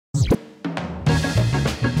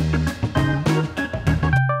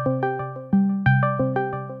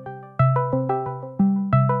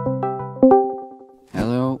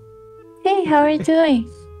are you doing?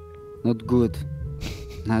 Not good.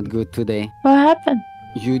 Not good today. What happened?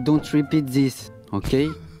 You don't repeat this, okay?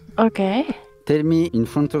 Okay. Tell me in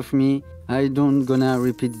front of me. I don't gonna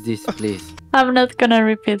repeat this, please. I'm not gonna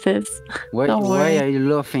repeat this. Why Don't worry. are you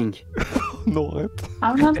laughing? Non, arrête.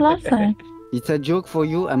 I'm not laughing. It's a joke for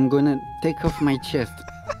you. I'm gonna take off my chest.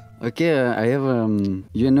 Okay, I have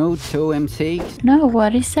you know, Terracid No,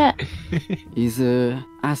 what is that? is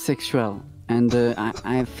asexual, and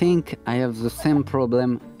I think I have the same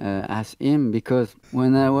problem as him, because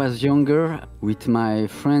when I was younger with my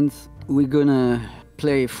friends, we're gonna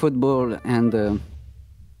play football and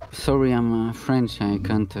sorry, I'm French. I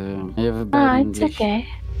can't. I have a bad It's English. okay.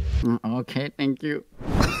 Okay, thank you.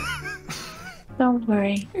 Don't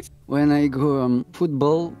worry. When I go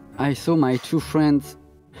football, I saw my two friends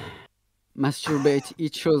masturbate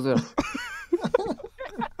each other.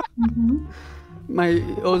 My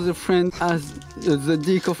other friend has the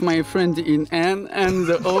dick of my friend in hand and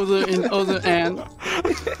the other in other hand.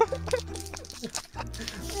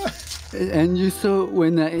 And you saw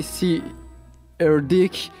when I see her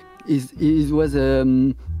dick, it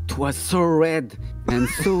was so red and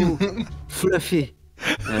so fluffy.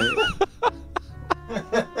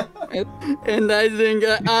 And I think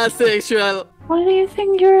asexual. Why do you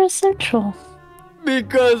think you're asexual?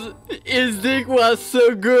 Because his dick was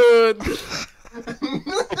so good.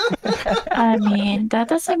 I mean, that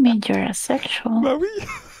doesn't mean you're asexual. Bah oui.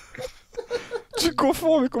 Tu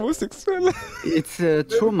confonds avec homosexuel. It's a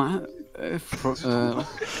trauma,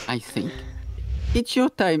 I think. It's your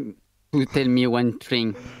time to tell me one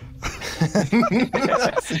thing.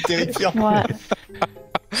 C'est terrifiant. What?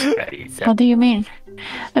 What do you mean?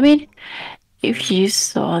 I mean, if you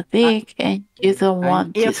saw a dick and you don't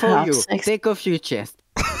want Here to for have you. sex, Take off your chest.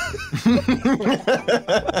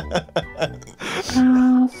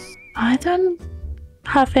 I don't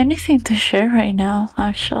have anything to share right now,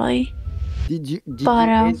 actually. Did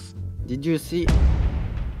you see?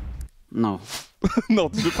 No. Non,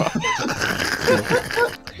 tu veux pas.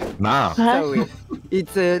 Non. Sorry.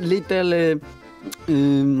 It's a little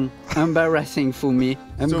embarrassing for me.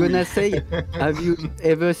 I'm Sorry. gonna say, have you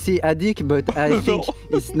ever seen a dick? But I think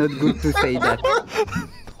it's not good to say that.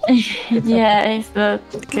 Yeah, it's not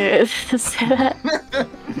good to say that.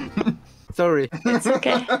 Sorry. It's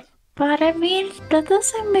okay. But I mean, that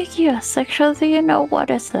doesn't make you asexual. Do you know what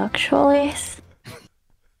asexual is?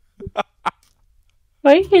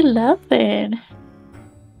 Why are you laughing?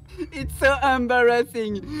 It's so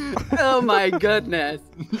embarrassing. Oh my goodness.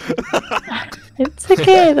 It's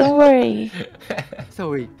okay, don't worry.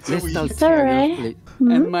 Sorry. Let's talk It's alright. seriously.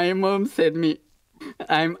 And my mom said me,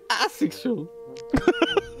 I'm asexual.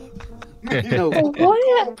 No.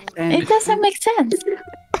 What? And It doesn't make sense.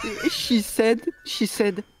 she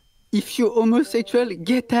said, if you're homosexual,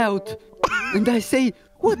 get out. And I say,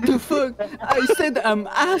 what the fuck? I said I'm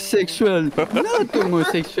asexual, not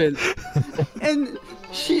homosexual. And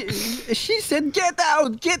she said, get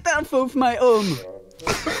out of my home.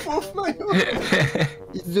 Off my home.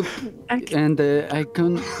 It's the Okay. and I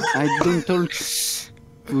don't talk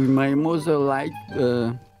with my mother like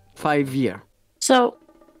 5 years. So,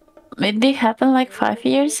 it did happen like 5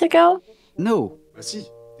 years ago? No, Bah si,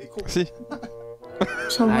 t'es con. Si.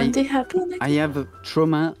 So when did it happen? I have a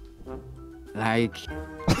trauma like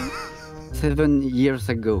 7 years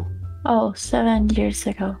ago. Oh, 7 years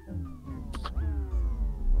ago.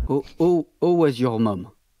 How was your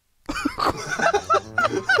mom?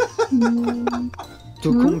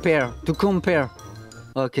 To compare.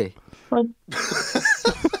 Okay. What?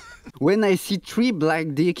 When I see 3 black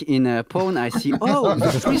dick in a porn, I see, oh,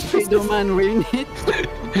 the 3 Spider-Man in it.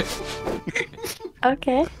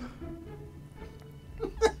 Okay.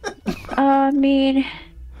 I mean,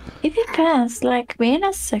 it depends. Like, being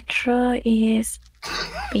asexual is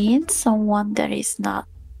being someone that is not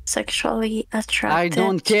sexually attracted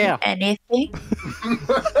don't care. to anything.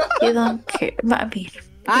 You don't care. I mean,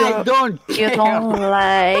 I don't you care. don't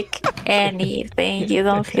like anything. You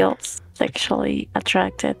don't feel sexually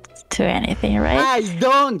attracted to anything, right? I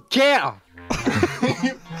don't care.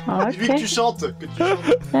 Il veut que Okay. tu chantes. Que tu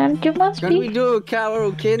chantes. Then you must Can we be. do a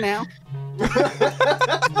karaoke now?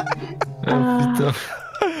 Uh,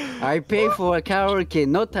 I pay for a karaoke,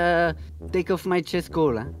 not a take off my chest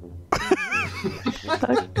call. Huh?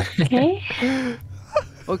 okay.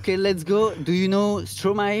 Okay, let's go. Do you know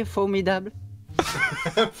Stromae Formidable?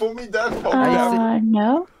 Formidable.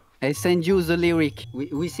 No. I send you the lyric.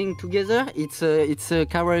 We sing together. It's a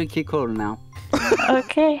karaoke call now.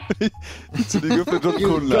 Okay. C'est des gars fait You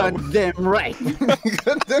call là. goddamn right.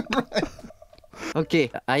 Goddamn right. Okay,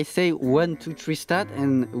 I say 1, 2, 3, start,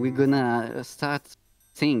 and we're gonna start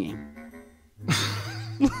singing.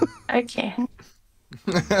 Okay.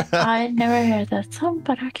 I never heard that song,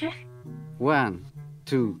 but okay. 1,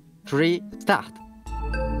 2, 3, start.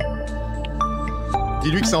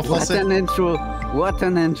 Dis-lui que c'est en What français. an intro. What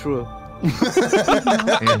an intro.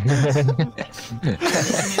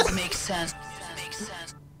 Makes sense.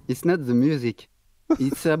 It's not the music.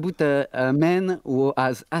 It's about a man who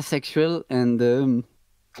is asexual and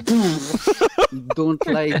don't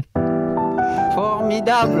like.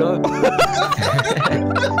 Formidable.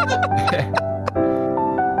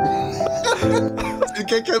 C'est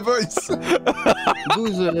Caca Voice.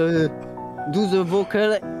 Do the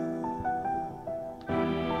vocal.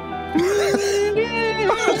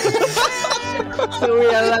 Sorry,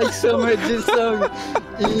 I like so much this song.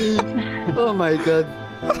 Oh my god.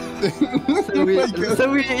 Sorry, my God.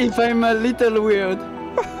 sorry if I'm a little weird.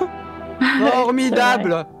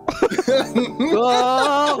 Formidable.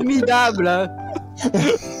 Formidable.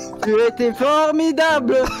 Tu étais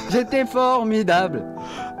formidable. J'étais formidable.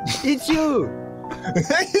 It's you.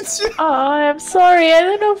 It's you. Oh, I'm sorry. I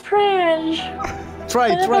don't know French. Try,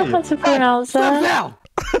 I don't know how to pronounce that. Super.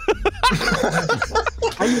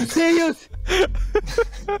 Are you serious?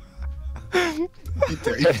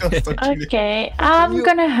 Okay, I'm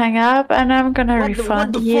gonna hang up and I'm gonna What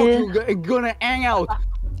refund the you. fuck you gonna hang out?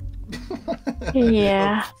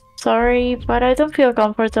 Yeah, sorry, but I don't feel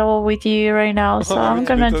comfortable with you right now, so I'm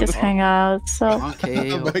gonna just hang out. So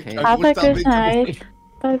Okay, okay. have a good night.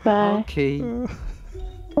 Bye bye. Ok.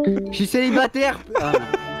 Je suis célibataire. Ah.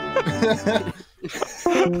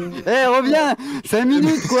 Eh, reviens 5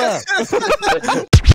 minutes, quoi.